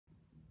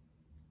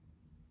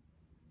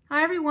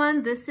Hi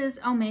everyone, this is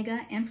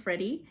Omega and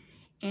Freddie,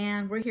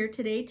 and we're here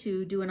today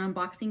to do an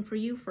unboxing for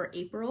you for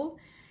April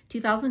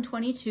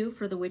 2022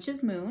 for the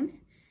Witch's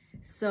Moon.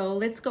 So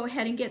let's go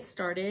ahead and get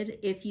started.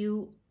 If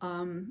you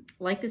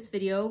like this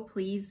video,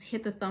 please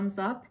hit the thumbs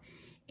up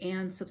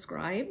and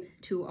subscribe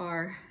to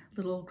our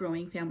little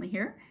growing family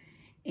here.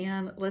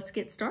 And let's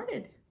get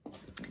started.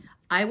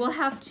 I will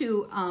have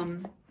to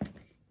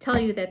tell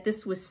you that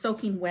this was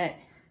soaking wet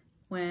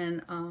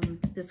when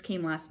this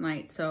came last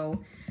night,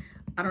 so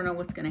I don't know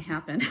what's going to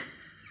happen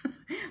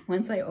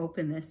once I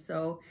open this.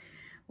 So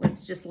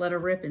let's just let her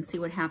rip and see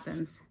what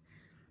happens.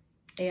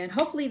 And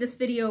hopefully this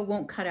video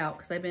won't cut out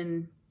because I've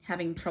been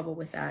having trouble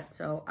with that.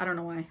 So I don't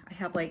know why. I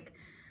have like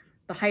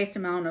the highest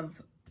amount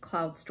of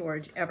cloud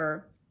storage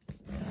ever.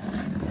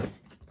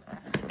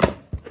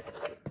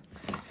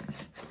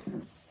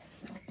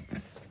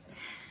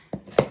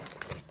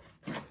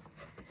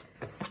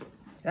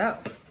 So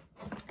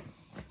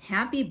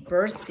happy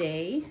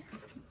birthday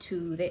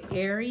to the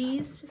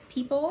Aries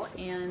people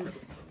and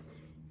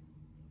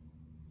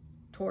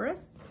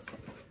Taurus.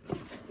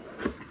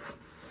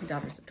 My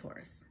daughter's a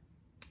Taurus.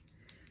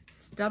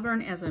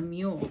 Stubborn as a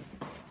mule.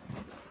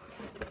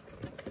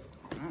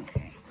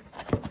 Okay.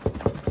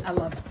 I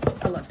love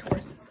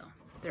Tauruses though.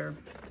 They're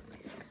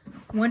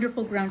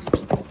wonderful, grounded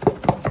people.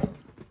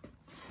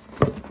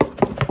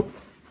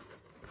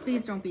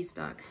 Please don't be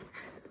stuck.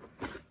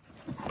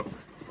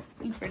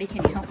 Hey, Freddie,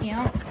 can you help me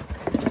out?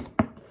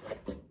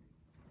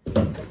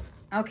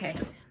 Okay,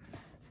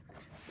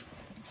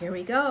 here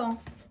we go.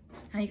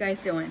 How you guys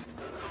doing?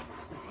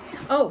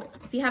 Oh,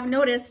 if you haven't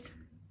noticed,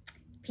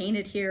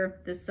 painted here,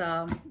 this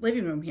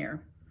living room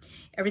here.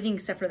 Everything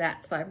except for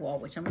that side wall,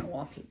 which I'm gonna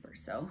wallpaper,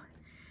 so.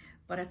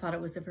 But I thought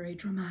it was a very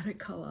dramatic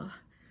color.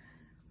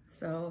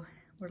 So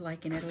we're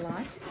liking it a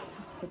lot.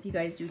 Hope you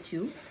guys do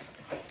too.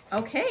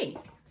 Okay,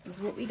 this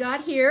is what we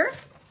got here.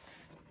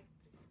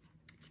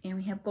 And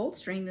we have gold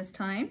string this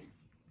time.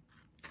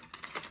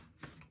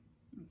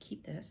 I'll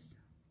keep this.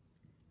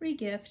 Free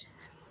gift.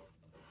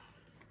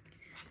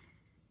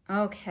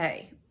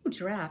 Okay. Ooh,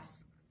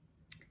 giraffes.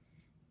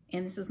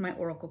 And this is my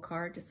oracle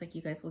card, just like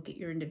you guys will get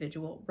your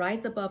individual.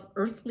 Rise above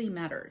earthly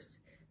matters.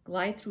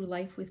 Glide through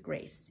life with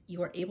grace.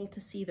 You are able to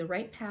see the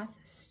right path.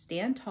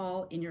 Stand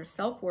tall in your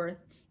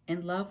self-worth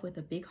and love with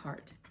a big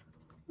heart.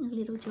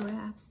 Little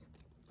giraffes.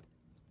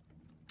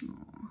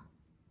 Aww.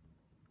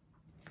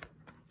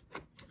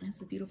 That's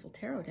a beautiful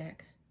tarot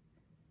deck.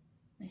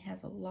 It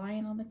has a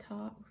lion on the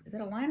top. Is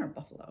that a lion or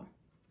buffalo?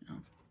 No.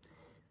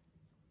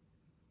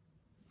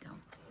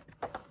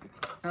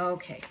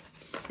 Okay,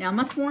 now I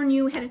must warn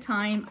you ahead of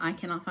time, I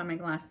cannot find my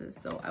glasses,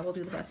 so I will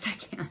do the best I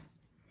can.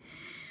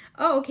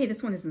 Oh, okay,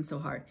 this one isn't so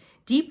hard.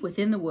 Deep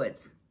within the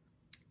woods.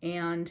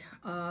 And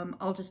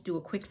I'll just do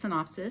a quick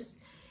synopsis.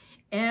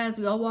 As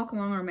we all walk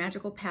along our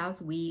magical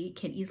paths, we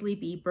can easily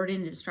be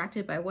burdened and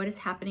distracted by what is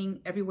happening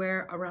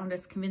everywhere around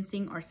us,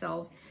 convincing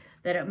ourselves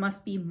that it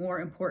must be more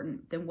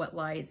important than what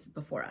lies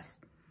before us.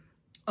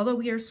 Although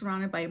we are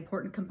surrounded by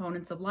important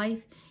components of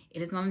life,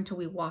 it is not until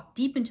we walk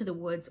deep into the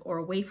woods or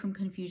away from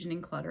confusion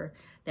and clutter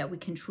that we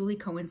can truly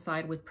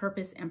coincide with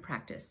purpose and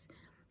practice.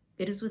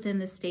 It is within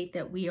this state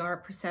that we are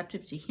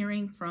perceptive to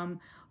hearing from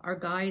our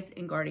guides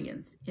and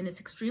guardians. In this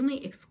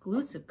extremely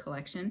exclusive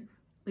collection,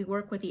 we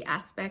work with the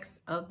aspects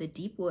of the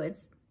deep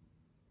woods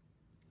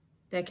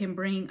that can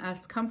bring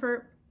us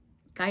comfort,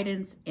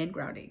 guidance, and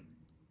grounding.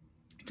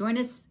 Join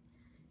us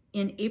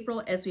in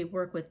April as we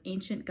work with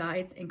ancient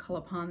guides and call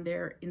upon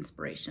their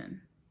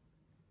inspiration.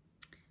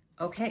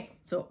 Okay,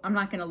 so I'm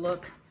not gonna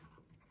look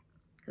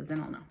because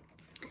then I'll know.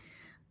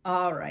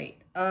 All right,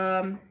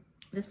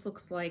 this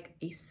looks like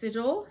a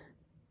sigil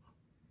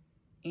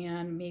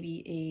and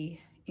maybe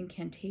a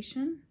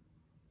incantation.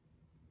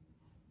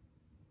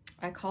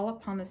 I call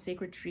upon the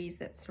sacred trees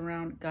that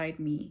surround, guide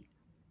me,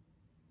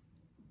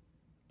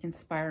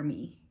 inspire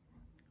me,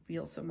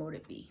 feel so mote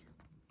it be.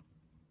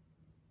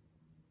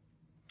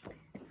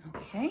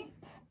 Okay,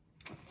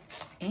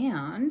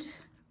 and,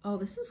 oh,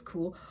 this is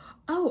cool.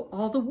 Oh,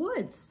 all the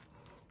woods.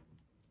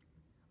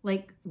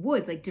 Like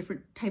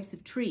different types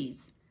of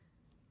trees.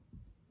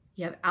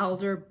 You have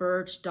alder,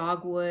 birch,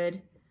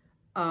 dogwood,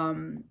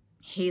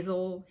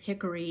 hazel,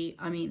 hickory.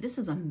 I mean, this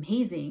is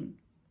amazing.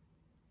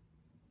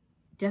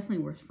 Definitely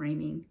worth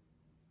framing,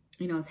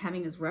 you know, as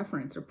having as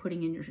reference or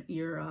putting in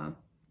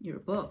your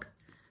book.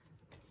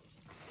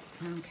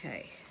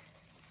 Okay.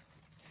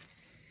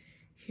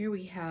 Here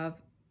we have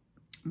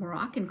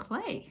Moroccan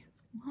clay.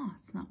 Oh,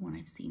 it's not one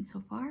I've seen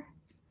so far.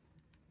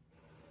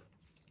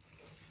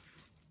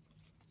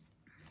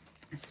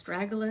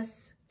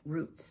 Astragalus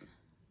roots.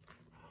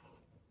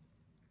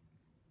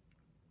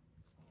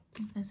 I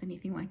don't know if that's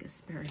anything like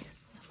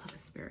asparagus. I love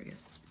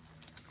asparagus.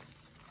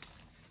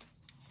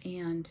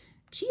 And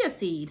chia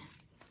seed.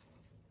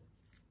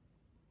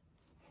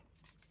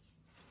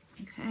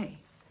 Okay.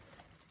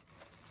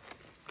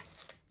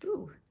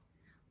 Ooh,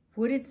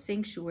 wooded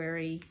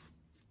sanctuary.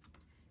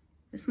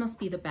 This must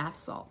be the bath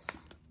salts.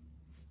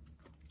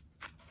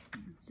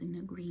 It's in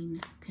a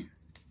green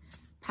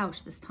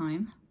pouch this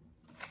time.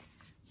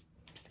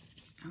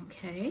 Okay.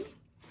 Okay.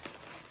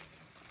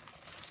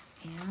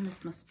 And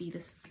this must be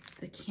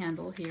the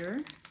candle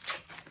here.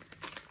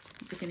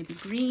 Is it going to be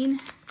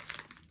green?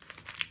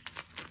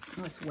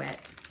 Oh, it's wet.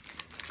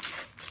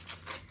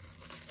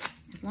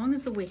 As long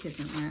as the wick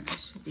isn't wet, it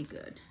should be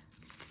good.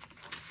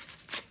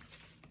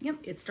 Yep,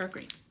 it's dark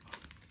green.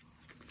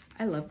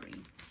 I love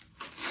green.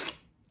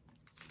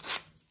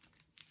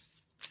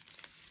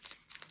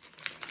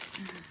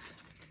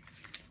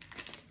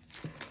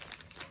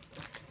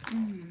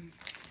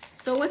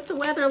 So what's the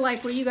weather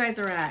like where you guys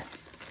are at?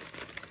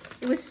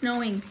 It was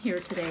snowing here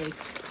today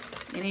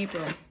in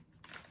April.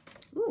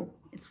 Ooh,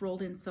 it's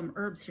rolled in some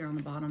herbs here on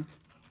the bottom.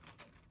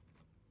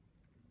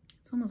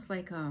 It's almost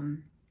like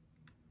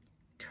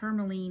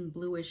tourmaline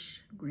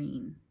bluish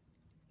green,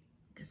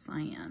 like a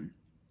cyan.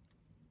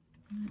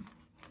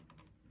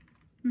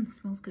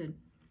 Smells good.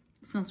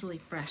 It smells really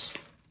fresh.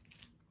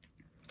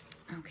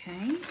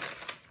 Okay.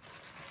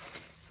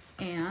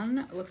 And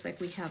it looks like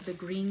we have the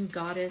Green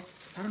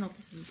Goddess. I don't know if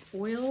this is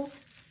oil.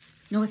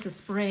 No, it's a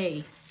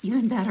spray.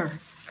 Even better.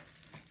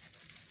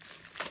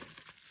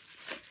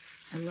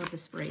 I love the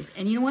sprays.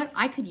 And you know what?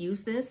 I could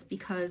use this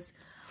because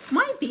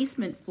my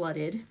basement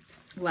flooded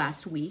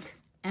last week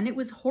and it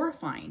was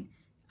horrifying.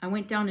 I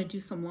went down to do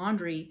some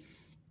laundry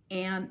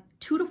and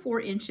 2 to 4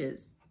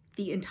 inches,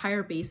 the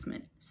entire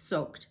basement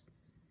soaked.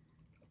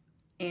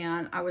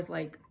 And I was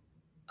like,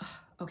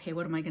 okay,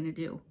 what am I gonna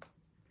do?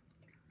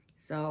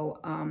 So,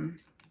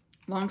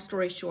 long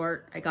story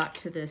short, I got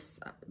to this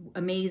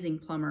amazing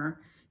plumber,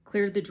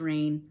 cleared the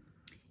drain,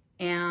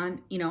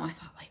 and, you know, I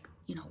thought like,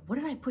 you know, what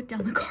did I put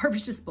down the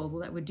garbage disposal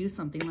that would do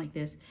something like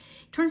this?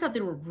 Turns out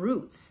there were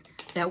roots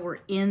that were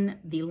in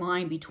the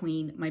line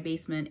between my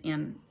basement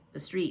and the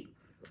street.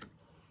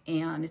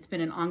 And it's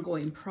been an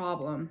ongoing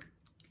problem.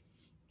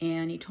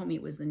 And he told me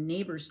it was the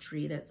neighbor's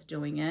tree that's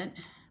doing it.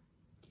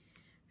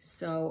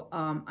 So,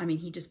 I mean,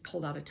 he just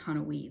pulled out a ton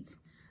of weeds.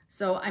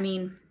 So, I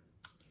mean,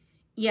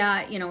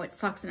 yeah, you know, it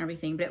sucks and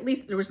everything, but at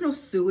least there was no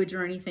sewage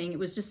or anything. It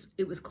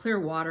was clear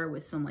water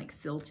with some like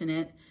silt in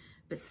it,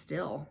 but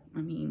still,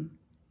 I mean,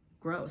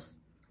 gross.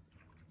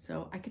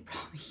 So I could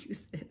probably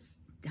use this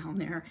down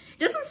there.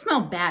 It doesn't smell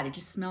bad. It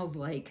just smells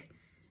like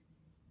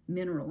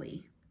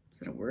minerally. Is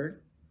that a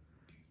word?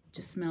 It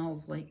just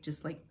smells like,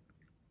 just like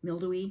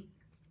mildewy,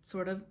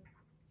 sort of.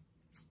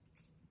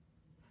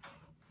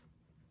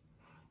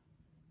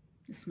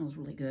 This smells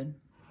really good.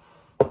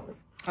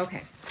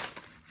 Okay.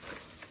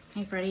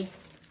 Hey, Freddie.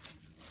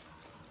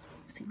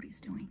 Let's see what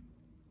he's doing.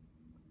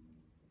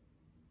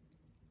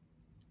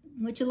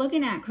 What you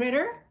looking at,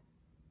 critter?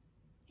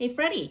 Hey,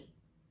 Freddie.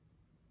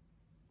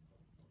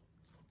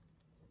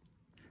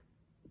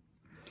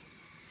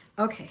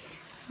 Okay,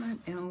 what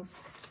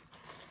else?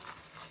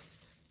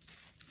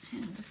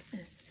 And what's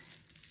this?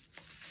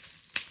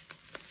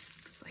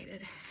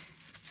 Excited.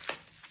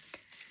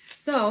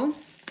 So,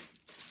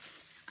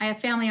 I have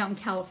family out in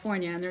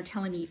California and they're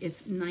telling me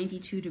it's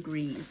 92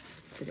 degrees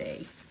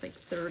today. It's like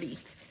 30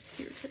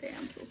 here today.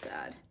 I'm so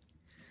sad.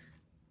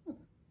 Oh,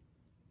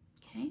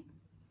 okay.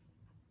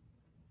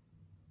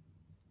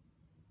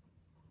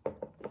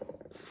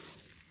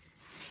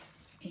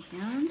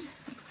 And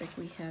looks like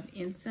we have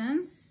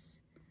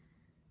incense,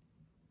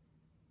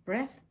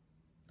 breath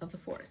of the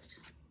forest.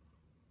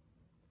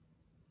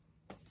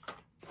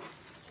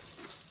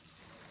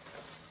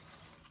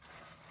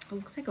 It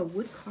looks like a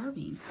wood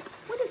carving.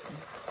 What is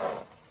this?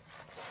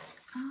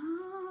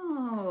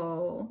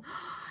 Oh,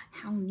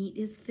 how neat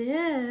is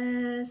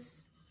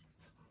this?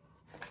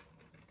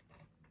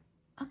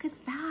 Look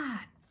at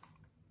that.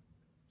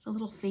 A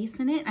little face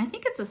in it. I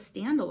think it's a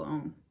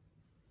standalone.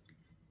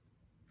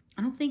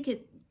 I don't think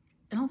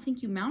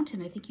you mount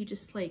it. I think you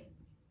just like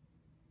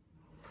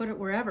put it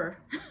wherever.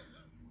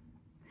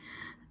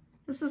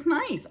 This is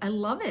nice. I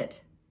love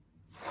it.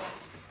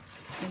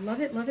 I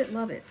love it, love it,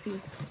 love it. See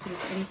if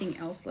there's anything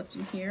else left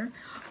in here.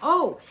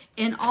 Oh,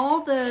 and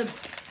all the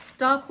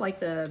stuff, like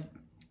the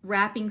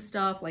wrapping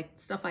stuff, like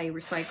stuff I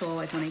recycle,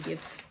 like when I give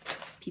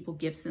people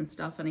gifts and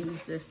stuff, and I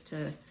use this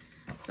to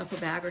stuff a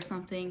bag or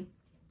something,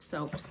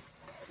 soaked.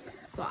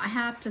 So I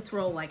have to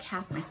throw like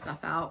half my stuff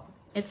out.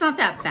 It's not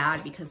that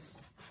bad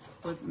because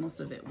most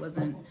of it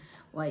wasn't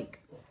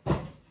like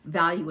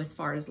value as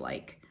far as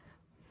like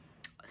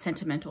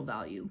sentimental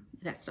value.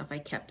 That stuff I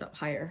kept up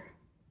higher.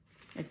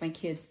 Like my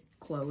kids'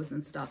 clothes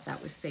and stuff,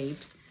 that was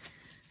saved.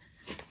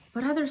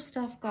 But other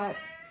stuff got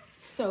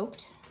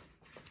soaked.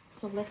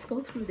 So let's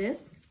go through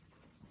this.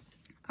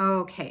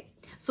 Okay,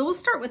 so we'll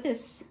start with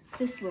this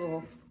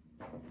little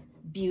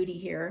beauty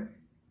here.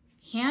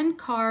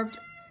 Hand-carved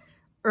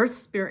Earth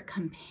Spirit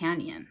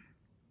Companion.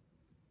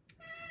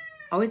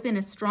 Always been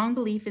a strong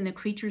belief in the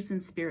creatures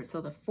and spirits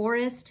of the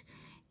forest,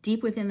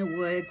 deep within the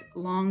woods,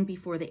 long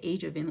before the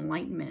age of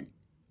enlightenment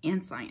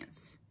and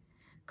science.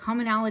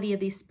 Commonality of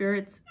these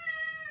spirits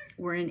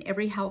were in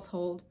every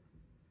household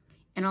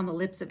and on the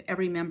lips of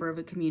every member of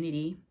a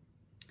community.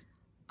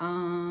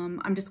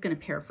 I'm just going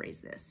to paraphrase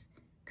this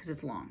because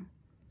it's long.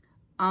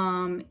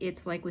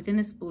 It's like within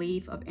this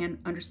belief of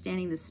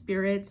understanding the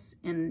spirits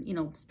and, you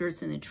know,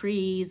 spirits in the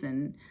trees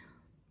and,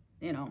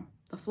 you know,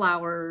 the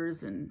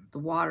flowers and the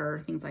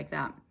water, things like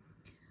that.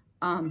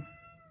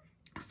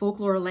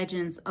 Folklore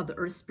legends of the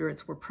earth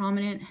spirits were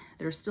prominent.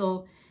 There are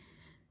still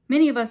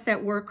many of us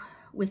that work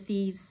with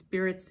these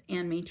spirits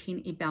and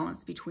maintain a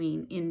balance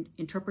between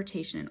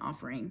interpretation and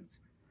offerings.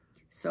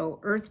 So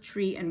earth,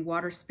 tree, and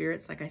water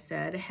spirits, like I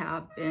said,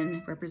 have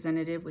been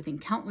representative within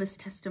countless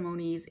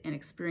testimonies and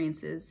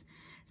experiences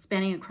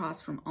spanning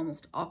across from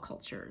almost all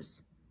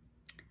cultures.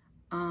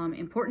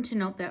 Important to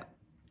note that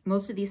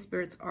most of these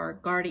spirits are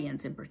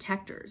guardians and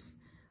protectors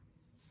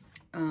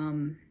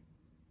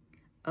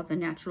of the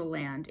natural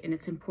land. And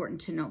it's important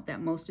to note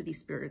that most of these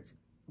spirits,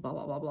 blah,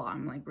 blah, blah, blah.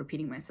 I'm like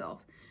repeating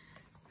myself.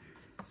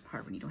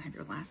 Hard when you don't have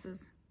your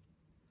glasses.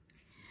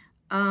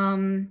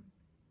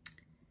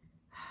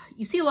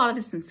 You see a lot of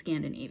this in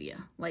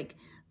Scandinavia, like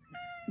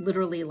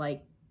literally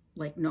like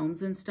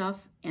gnomes and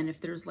stuff. And if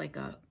there's like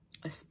a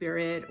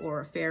spirit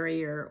or a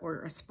fairy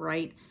or a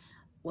sprite,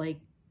 like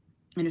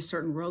in a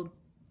certain road,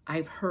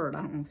 I've heard,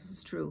 I don't know if this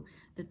is true,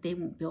 that they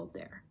won't build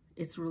there.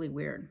 It's really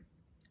weird.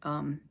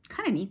 Kind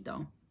of neat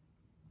though.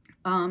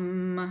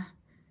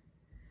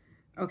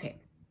 Okay.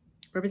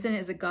 Represented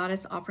as a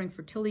goddess offering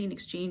fertility in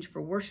exchange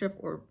for worship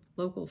or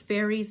local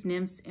fairies,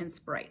 nymphs, and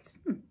sprites.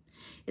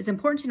 It's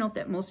important to note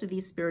that most of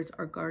these spirits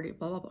are guarded,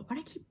 blah, blah, blah. But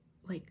I keep,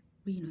 like,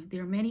 you know,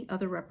 there are many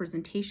other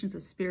representations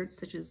of spirits,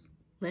 such as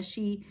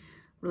Leshy,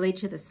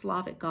 related to the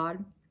Slavic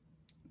god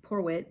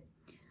Porwit.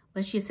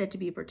 Leshy is said to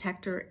be a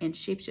protector and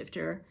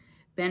shapeshifter,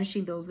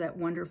 banishing those that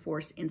wander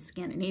forth in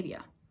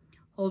Scandinavia.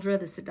 Huldra,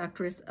 the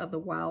seductress of the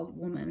wild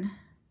woman,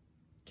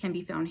 can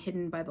be found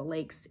hidden by the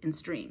lakes and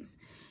streams,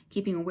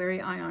 keeping a wary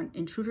eye on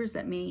intruders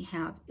that may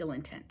have ill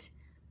intent.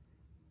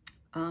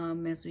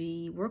 As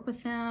we work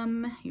with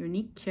them,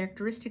 unique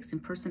characteristics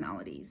and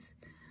personalities.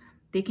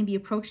 They can be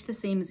approached the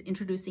same as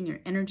introducing your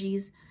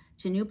energies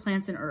to new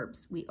plants and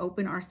herbs. We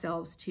open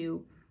ourselves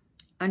to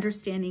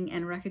understanding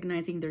and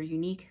recognizing their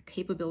unique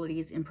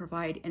capabilities and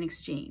provide an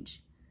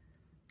exchange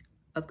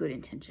of good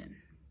intention.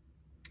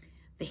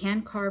 The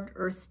hand-carved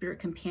earth spirit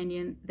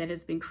companion that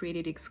has been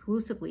created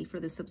exclusively for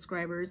the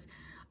subscribers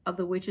of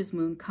the Witch's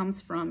Moon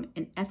comes from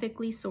an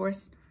ethically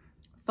sourced,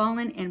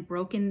 fallen and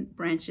broken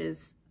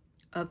branches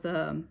of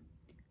the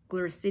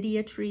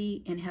Gliricidia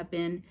tree and have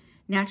been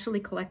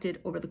naturally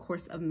collected over the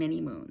course of many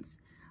moons.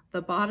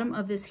 The bottom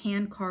of this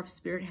hand-carved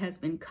spirit has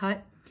been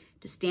cut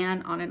to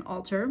stand on an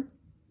altar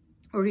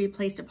or be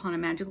placed upon a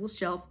magical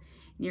shelf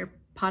near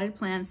potted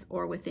plants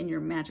or within your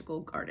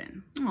magical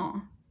garden.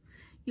 Aww.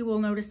 You will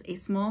notice a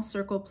small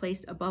circle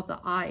placed above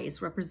the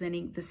eyes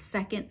representing the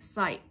second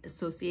sight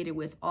associated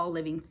with all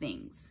living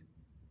things.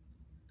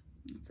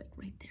 It's like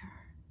right there.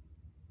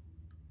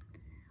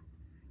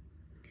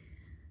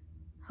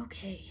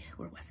 Okay,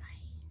 where was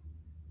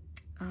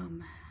I?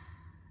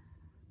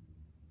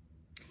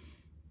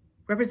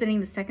 Representing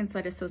the second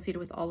sight associated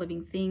with all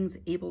living things,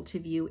 able to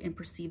view and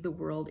perceive the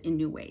world in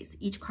new ways.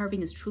 Each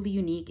carving is truly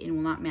unique and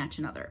will not match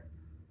another.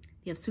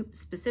 They have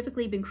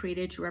specifically been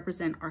created to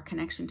represent our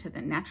connection to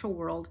the natural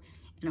world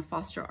and to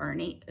foster our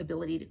innate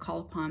ability to call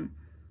upon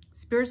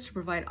spirits to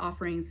provide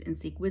offerings and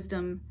seek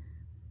wisdom,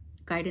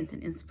 guidance,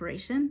 and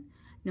inspiration.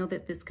 Know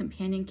that this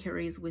companion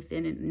carries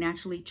within a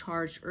naturally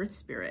charged earth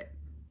spirit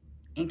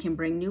and can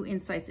bring new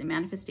insights and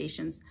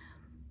manifestations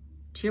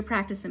to your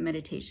practice and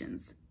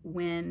meditations.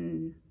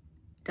 When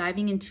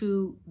diving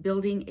into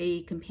building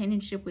a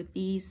companionship with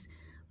these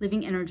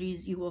living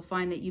energies, you will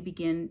find that you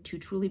begin to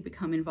truly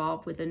become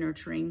involved with the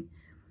nurturing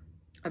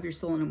of your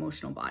soul and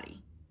emotional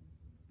body.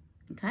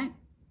 Okay?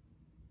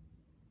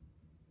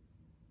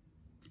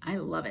 I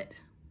love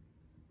it.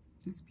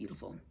 It's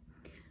beautiful.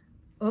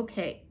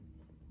 Okay.